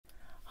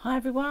Hi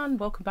everyone,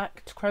 welcome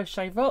back to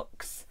Crochet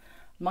Rocks.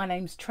 My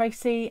name's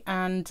Tracy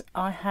and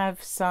I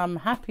have some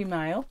happy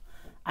mail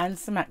and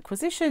some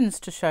acquisitions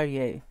to show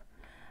you.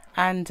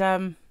 And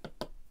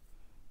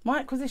my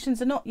acquisitions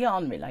are not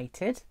yarn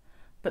related,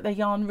 but they're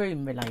yarn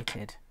room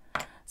related.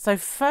 So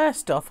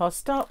first off, I'll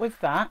start with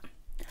that.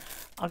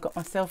 I got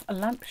myself a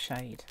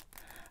lampshade,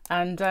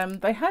 and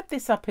they had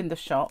this up in the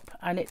shop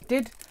and it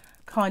did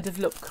kind of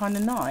look kind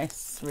of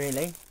nice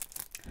really,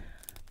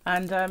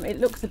 and it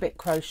looks a bit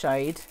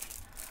crocheted.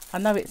 I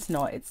know it's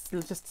not, it's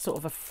just sort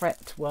of a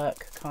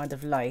fretwork kind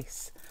of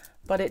lace,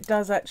 but it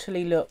does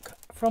actually look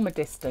from a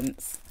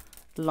distance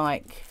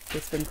like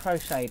it's been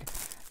crocheted.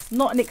 It's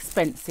not an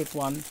expensive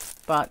one,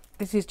 but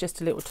this is just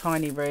a little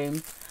tiny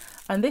room,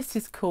 and this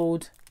is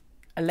called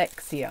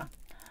Alexia.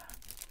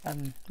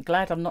 I'm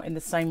glad I'm not in the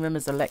same room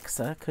as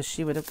Alexa, because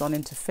she would have gone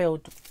into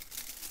field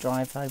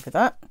drive over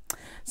that.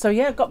 So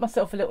yeah, I've got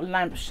myself a little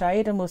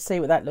lampshade and we'll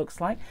see what that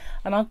looks like.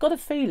 And I've got a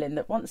feeling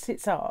that once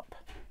it's up,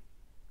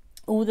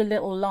 all the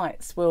little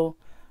lights will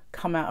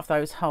come out of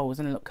those holes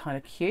and look kind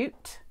of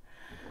cute.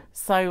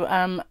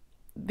 So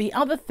the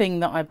other thing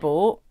that I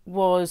bought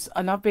was,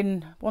 and I've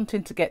been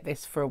wanting to get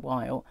this for a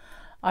while,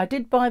 I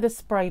did buy the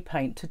spray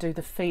paint to do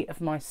the feet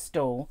of my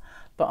stall,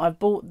 but I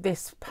bought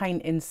this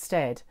paint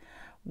instead,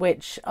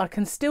 which I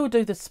can still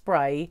do the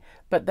spray,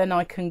 but then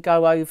I can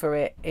go over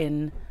it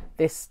in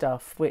this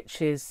stuff,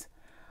 which is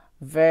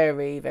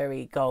very,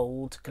 very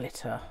gold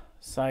glitter.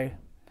 So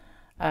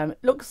it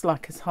looks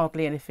like there's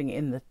hardly anything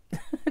in the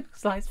it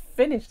looks like it's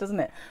finished, doesn't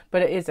it?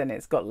 But it isn't.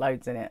 It's got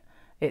loads in it.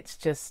 It's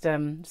just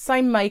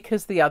same make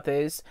as the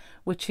others,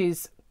 which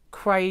is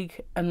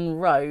Craig and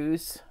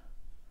Rose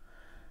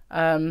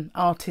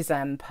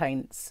artisan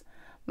paints.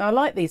 Now I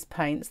like these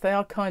paints, they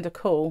are kind of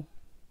cool.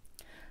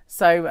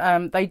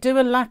 So they do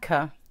a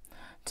lacquer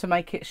to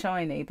make it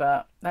shiny,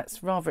 but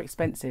that's rather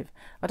expensive.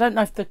 I don't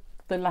know if the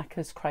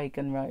lacquer's Craig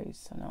and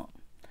Rose or not,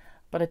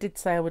 but I did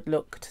say I would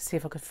look to see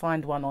if I could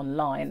find one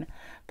online.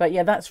 But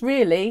yeah, that's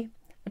really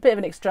a bit of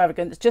an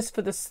extravagance, just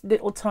for the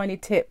little tiny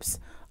tips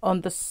on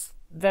the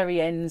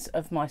very ends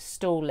of my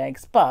stall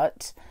legs.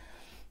 But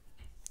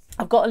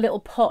I've got a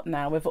little pot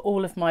now with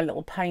all of my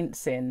little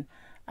paints in,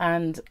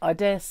 and I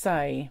dare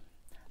say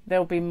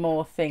there'll be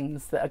more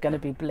things that are going to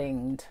be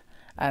blinged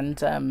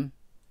and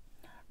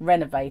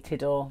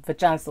renovated or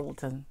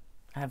vajazzled,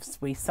 as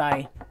we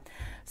say.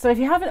 So if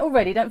you haven't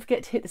already, don't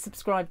forget to hit the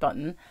subscribe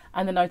button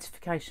and the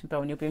notification bell,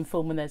 and you'll be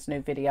informed when there's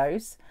new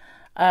videos.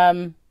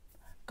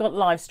 Got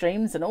live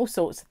streams and all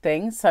sorts of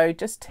things, so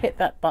just hit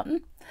that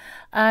button.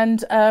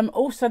 And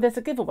also there's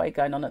a giveaway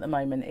going on at the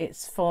moment.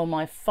 It's for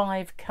my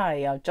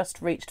 5k. I've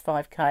just reached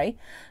 5k,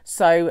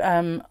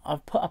 so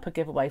I've put up a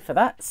giveaway for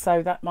that,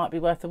 so that might be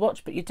worth a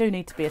watch, but you do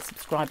need to be a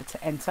subscriber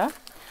to enter.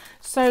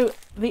 So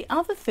the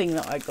other thing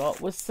that I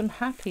got was some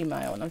happy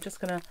mail, and I'm just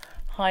going to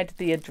hide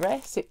the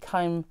address. It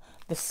came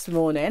this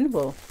morning,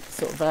 well,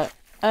 sort of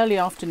early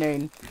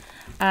afternoon,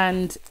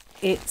 and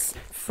it's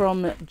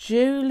from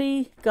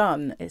Julie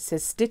Gunn. It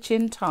says Stitch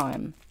in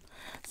Time.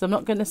 So I'm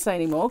not going to say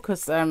any more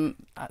because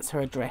that's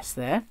her address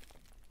there.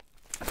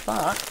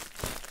 But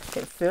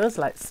it feels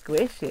like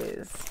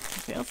squishies.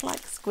 It feels like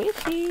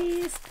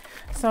squishies.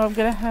 So I'm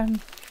going to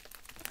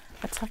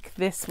attack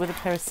this with a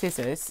pair of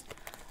scissors.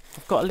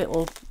 I've got a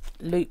little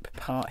loop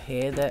part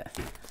here that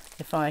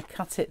if I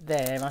cut it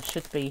there, I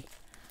should be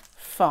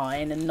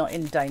fine and not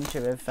in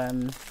danger of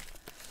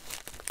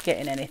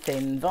getting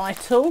anything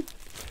vital.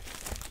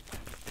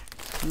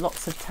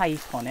 Lots of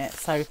tape on it,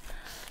 so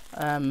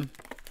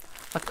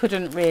I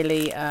couldn't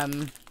really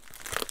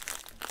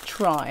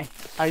try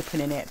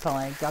opening it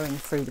by going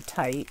through the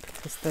tape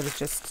because there was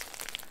just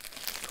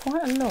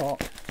quite a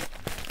lot.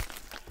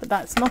 But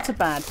that's not a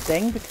bad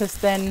thing because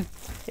then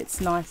it's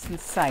nice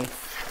and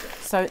safe.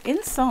 So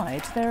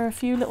inside there are a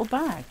few little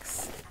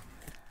bags.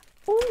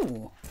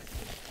 Ooh,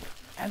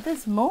 and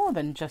there's more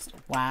than just,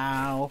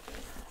 wow.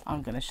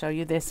 I'm going to show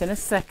you this in a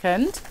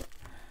second.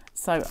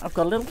 So I've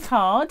got a little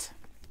card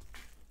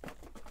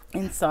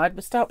inside.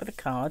 We'll start with a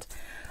card,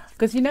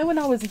 because you know, when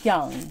I was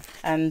young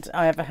and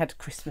I ever had a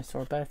Christmas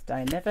or a birthday,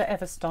 I never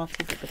ever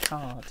started with the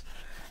card,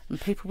 and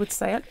people would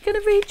say, "I'm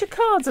going to read your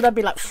cards," and I'd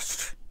be like,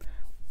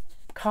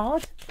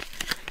 card?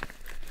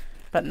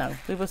 But no,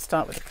 we will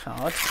start with a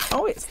card.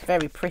 Oh, it's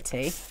very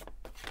pretty.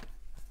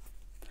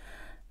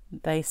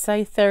 They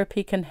say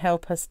therapy can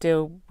help us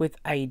deal with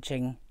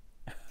aging.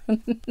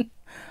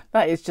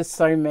 That is just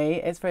so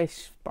me. It's very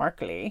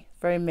sparkly,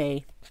 very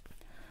me.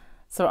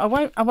 So I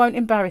won't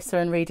embarrass her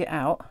and read it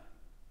out.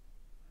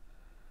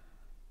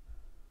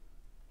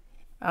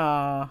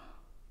 Ah,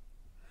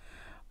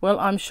 well,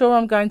 I'm sure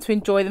I'm going to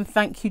enjoy them.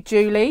 Thank you,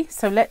 Julie.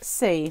 So let's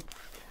see.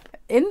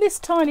 In this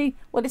tiny,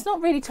 well, it's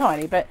not really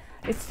tiny, but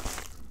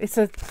it's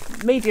a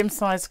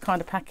medium-sized kind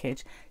of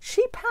package.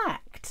 She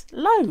packed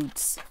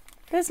loads.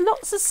 There's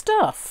lots of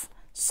stuff.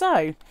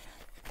 So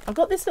I've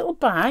got this little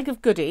bag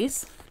of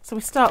goodies. So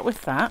we start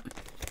with that.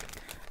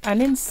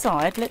 And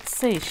inside, let's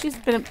see. She's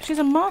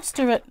a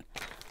master at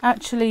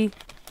actually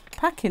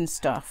packing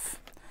stuff.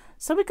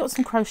 So we've got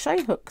some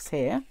crochet hooks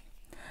here.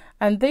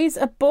 And these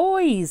are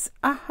boys.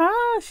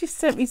 Aha, she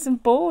sent me some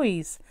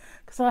boys.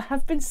 Because I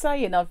have been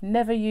saying I've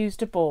never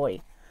used a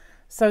boy.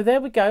 So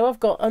there we go. I've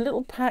got a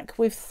little pack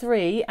with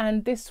 3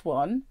 and this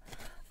one.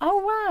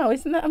 Oh, wow.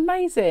 Isn't that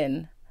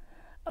amazing?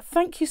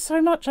 Thank you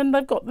so much. And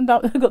they've got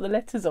the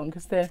letters on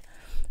because they're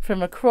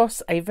from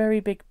across a very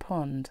big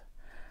pond.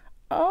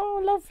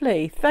 Oh,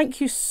 lovely.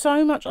 Thank you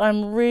so much.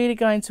 I'm really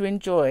going to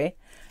enjoy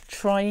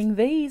trying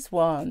these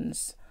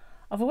ones.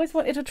 I've always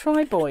wanted to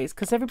try boys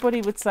because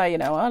everybody would say, you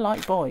know, I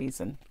like boys,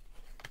 and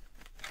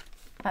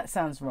that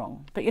sounds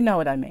wrong, but you know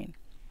what I mean.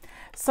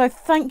 So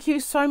thank you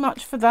so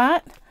much for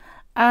that.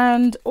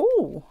 And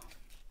oh,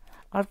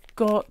 I've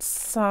got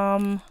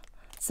some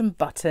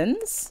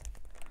buttons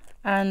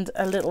and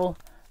a little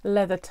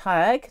leather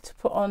tag to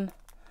put on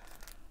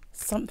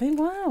something.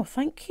 Wow,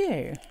 thank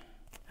you.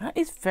 That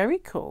is very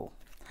cool.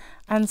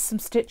 And some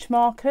stitch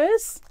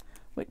markers,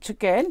 which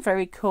again,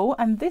 very cool.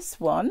 And this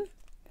one,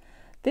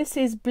 this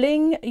is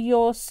Bling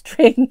Your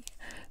String.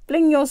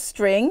 Bling Your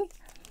String.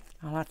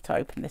 I'll have to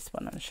open this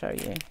one and show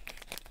you.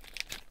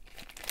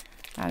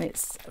 And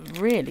it's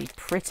really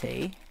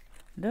pretty.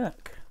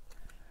 Look,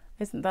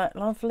 isn't that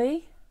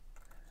lovely?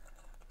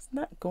 Isn't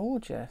that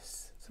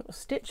gorgeous? Sort of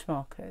stitch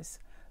markers.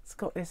 It's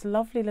got this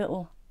lovely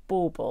little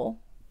bauble.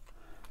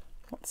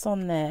 What's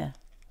on there?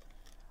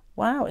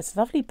 Wow, it's a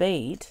lovely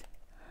bead.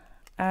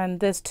 And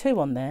there's 2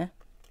 on there.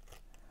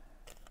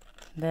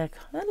 They're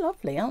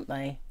lovely, aren't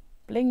they?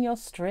 Bling Your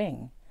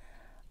String.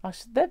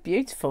 They're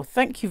beautiful.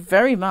 Thank you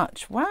very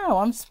much. Wow,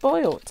 I'm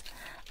spoilt.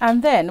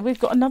 And then we've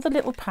got another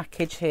little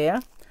package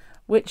here,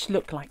 which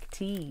look like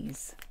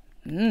teas.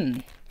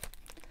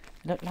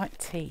 Look like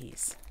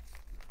teas.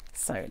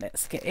 So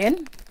let's get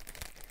in.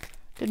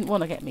 Didn't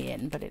want to get me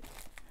in, but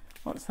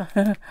what's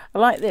that? I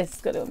like this.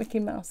 It's got a little Mickey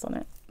Mouse on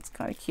it. It's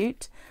kind of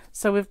cute.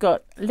 So we've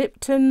got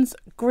Lipton's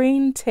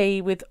green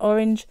tea with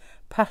orange,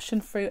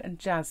 passion fruit and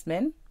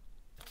jasmine.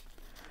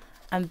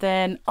 And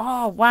then,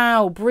 oh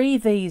wow,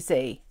 Breathe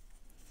Easy.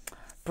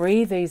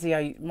 Breathe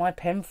Easy. My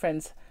pen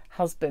friend's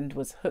husband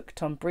was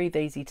hooked on Breathe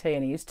Easy tea,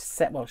 and she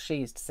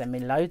used to send me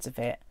loads of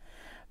it.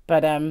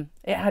 But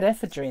it had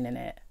ephedrine in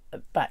it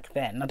back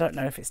then. I don't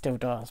know if it still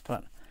does,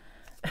 but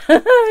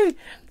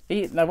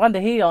no wonder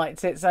he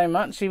liked it so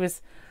much. He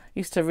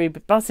used to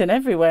read buzzing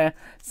everywhere.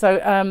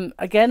 So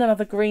again,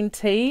 another green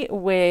tea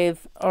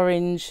with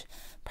orange,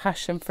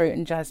 passion fruit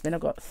and jasmine.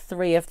 I've got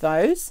 3 of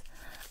those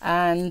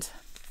and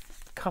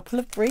a couple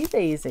of Breathe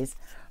Easies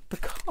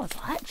because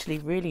I actually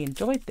really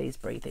enjoyed these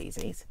Breathe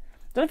Easies.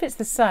 Don't know if it's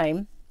the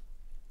same.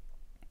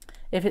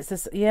 If it's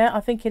this, yeah,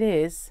 I think it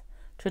is.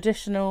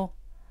 Traditional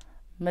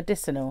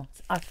medicinal.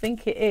 I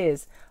think it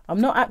is.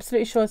 I'm not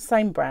absolutely sure it's the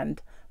same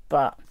brand,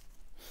 but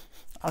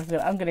I'm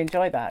going to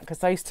enjoy that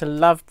because I used to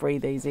love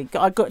Breathe Easy.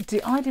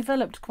 I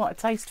developed quite a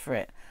taste for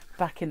it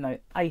back in the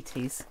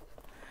 80s.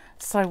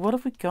 So what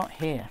have we got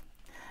here?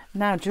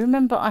 Now, do you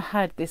remember I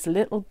had this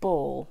little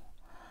ball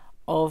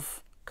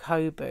of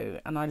Kobu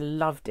and I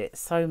loved it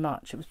so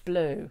much. It was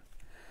blue.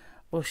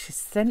 Well, she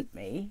sent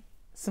me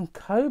some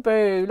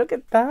Kobu. Look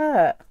at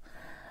that.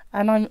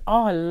 And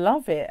I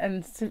love it.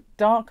 And it's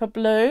darker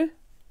blue.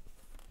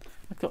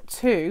 I've got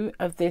 2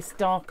 of this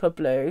darker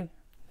blue.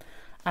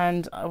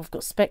 And I've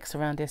got specks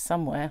around here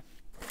somewhere.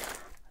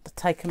 To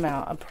take them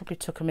out. I probably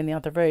took them in the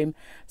other room.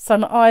 So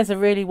my eyes are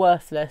really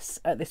worthless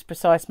at this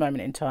precise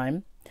moment in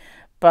time.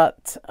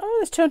 But, oh,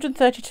 it's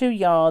 232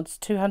 yards,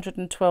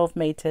 212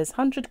 metres,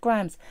 100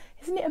 grams.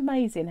 Isn't it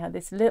amazing how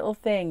this little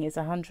thing is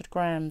 100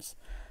 grams?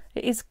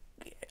 It is.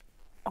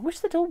 I wish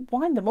they'd all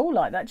wind them all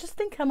like that. Just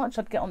think how much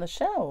I'd get on the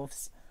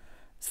shelves.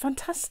 It's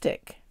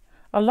fantastic.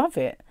 I love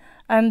it.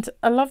 And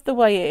I love the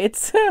way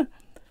it's...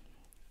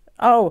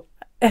 oh,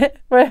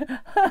 it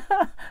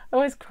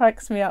always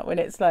cracks me up when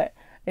it's like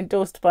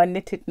endorsed by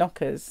Knitted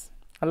Knockers.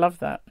 I love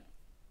that.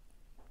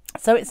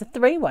 So it's a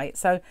 3-weight,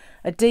 so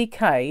a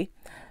DK.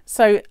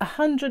 So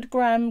 100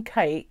 gram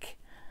cake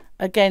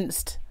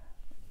against,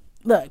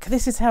 look,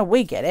 this is how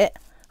we get it,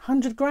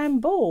 100 gram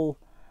ball.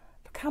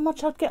 Look how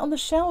much I'd get on the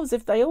shelves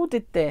if they all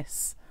did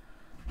this.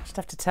 I just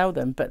have to tell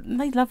them, but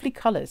they lovely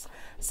colours.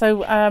 So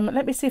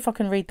let me see if I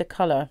can read the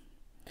colour.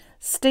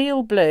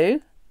 Steel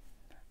blue.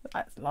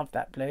 I love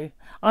that blue.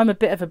 I'm a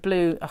bit of a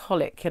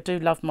blue-aholic. I do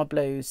love my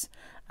blues.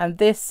 And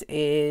this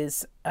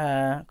is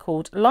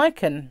called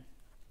Lichen.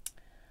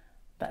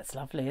 That's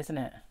lovely, isn't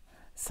it?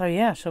 So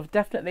yeah, I shall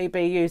definitely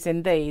be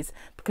using these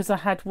because I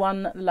had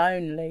one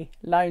lonely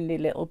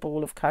little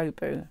ball of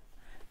Kobu. It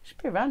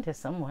should be around here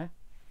somewhere.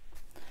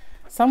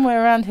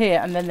 Somewhere around here.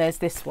 And then there's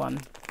this one.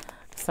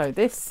 So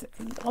this,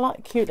 I like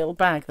the cute little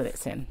bag that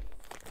it's in.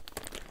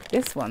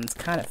 This one's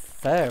kind of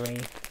furry.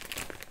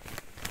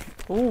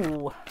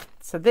 Ooh.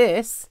 So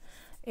this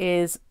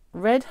is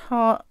Red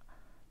Heart.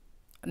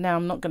 Now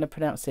I'm not going to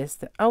pronounce this.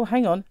 Oh,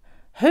 hang on.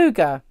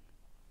 Hygge.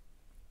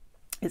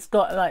 It's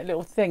got like a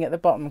little thing at the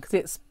bottom because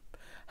it's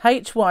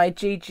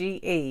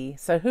Hygge.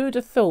 So who'd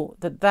have thought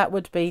that that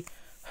would be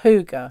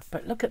Hygge?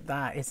 But look at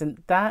that.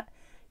 Isn't that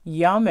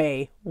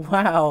yummy?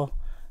 Wow.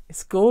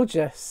 It's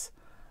gorgeous.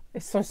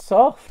 It's so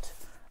soft.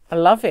 I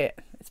love it.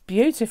 It's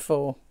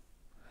beautiful.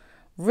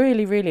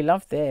 Really, really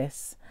love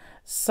this.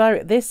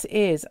 So this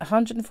is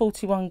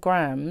 141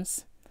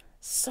 grams.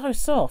 So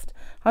soft.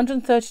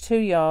 132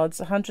 yards,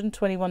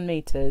 121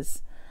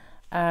 meters,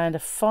 and a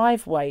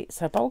 5 weight,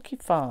 so bulky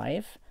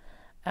 5,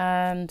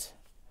 and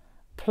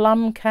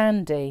plum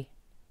candy.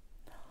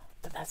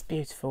 But that's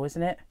beautiful,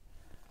 isn't it?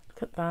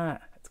 Look at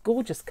that. It's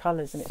gorgeous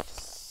colours, and it's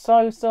just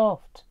so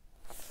soft.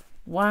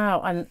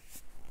 Wow, and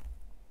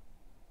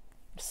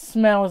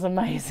smells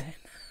amazing.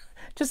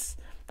 Just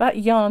that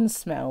yarn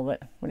smell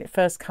that when it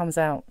first comes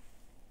out.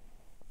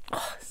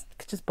 Oh, I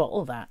could just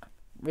bottle that,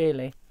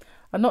 really.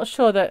 I'm not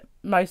sure that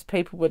most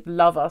people would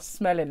love us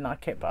smelling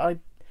like it, but I'd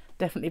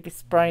definitely be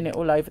spraying it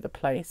all over the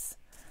place.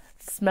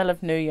 Smell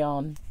of new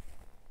yarn.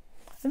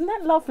 Isn't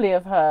that lovely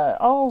of her?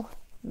 Oh,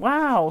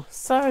 wow.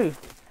 So,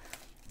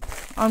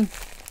 I'm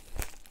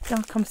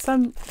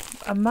so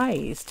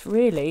amazed,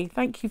 really.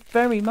 Thank you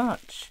very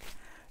much.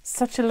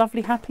 Such a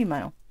lovely happy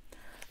mail.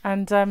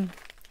 And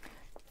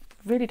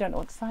really don't know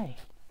what to say.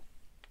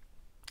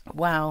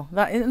 Wow,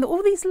 that and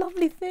all these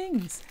lovely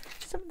things.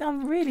 I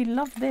really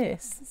love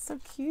this. It's so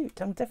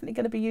cute. I'm definitely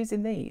going to be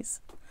using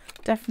these.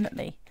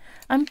 Definitely.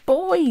 And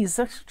boys.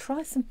 I should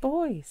try some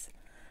boys.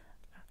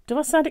 Do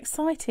I sound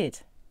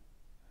excited?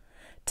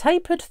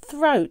 Tapered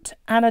throat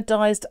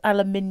anodized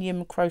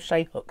aluminium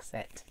crochet hook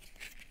set.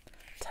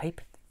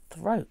 Tapered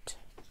throat.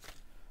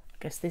 I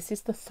guess this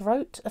is the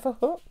throat of a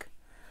hook.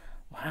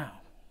 Wow.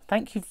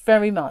 Thank you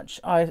very much.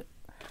 I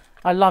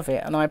love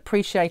it and I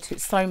appreciate it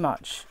so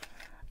much.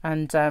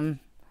 And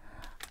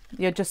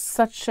you're just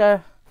such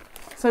a...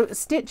 So,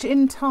 Stitch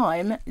in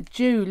Time,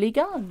 Julie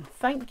Gunn.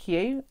 Thank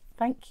you.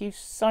 Thank you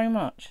so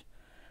much.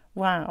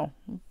 Wow.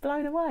 I'm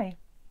blown away.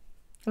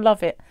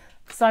 Love it.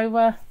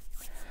 So,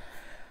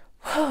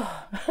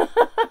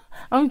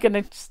 I'm going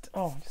to just...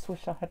 Oh, I just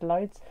wish I had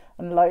loads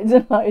and loads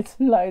and loads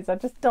and loads. I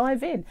just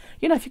dive in.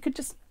 You know, if you could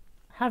just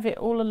have it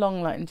all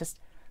along like and just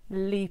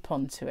leap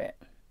onto it.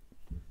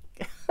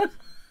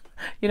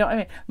 You know what I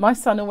mean? My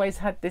son always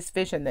had this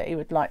vision that he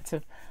would like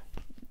to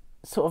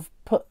sort of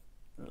put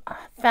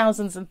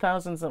thousands and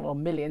thousands or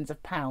millions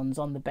of pounds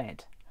on the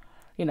bed,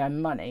 you know,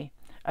 money,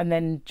 and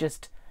then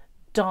just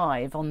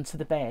dive onto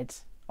the bed,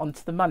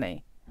 onto the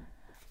money.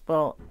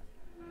 Well,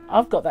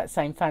 I've got that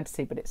same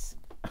fantasy, but it's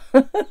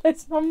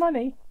it's not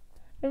money.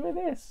 Look at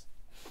this.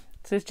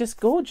 So it's just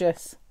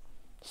gorgeous.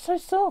 So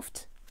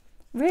soft.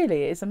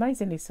 Really, it is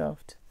amazingly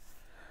soft.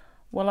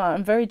 Well,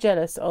 I'm very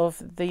jealous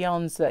of the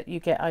yarns that you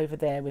get over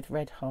there with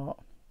Red Heart.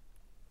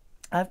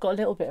 I've got a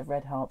little bit of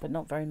Red Heart, but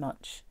not very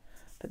much.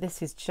 But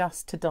this is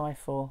just to die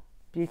for.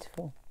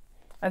 Beautiful.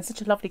 And such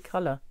a lovely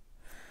colour.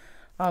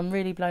 I'm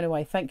really blown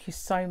away. Thank you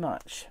so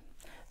much.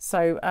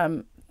 So,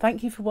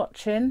 thank you for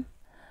watching.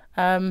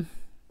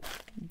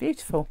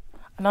 Beautiful.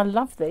 And I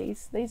love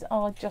these. These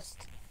are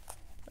just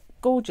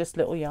gorgeous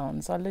little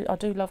yarns. I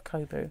do love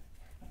Kobu.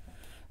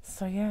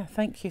 So, yeah,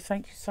 thank you.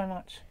 Thank you so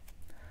much.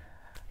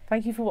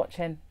 Thank you for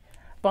watching.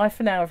 Bye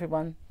for now,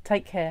 everyone.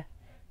 Take care.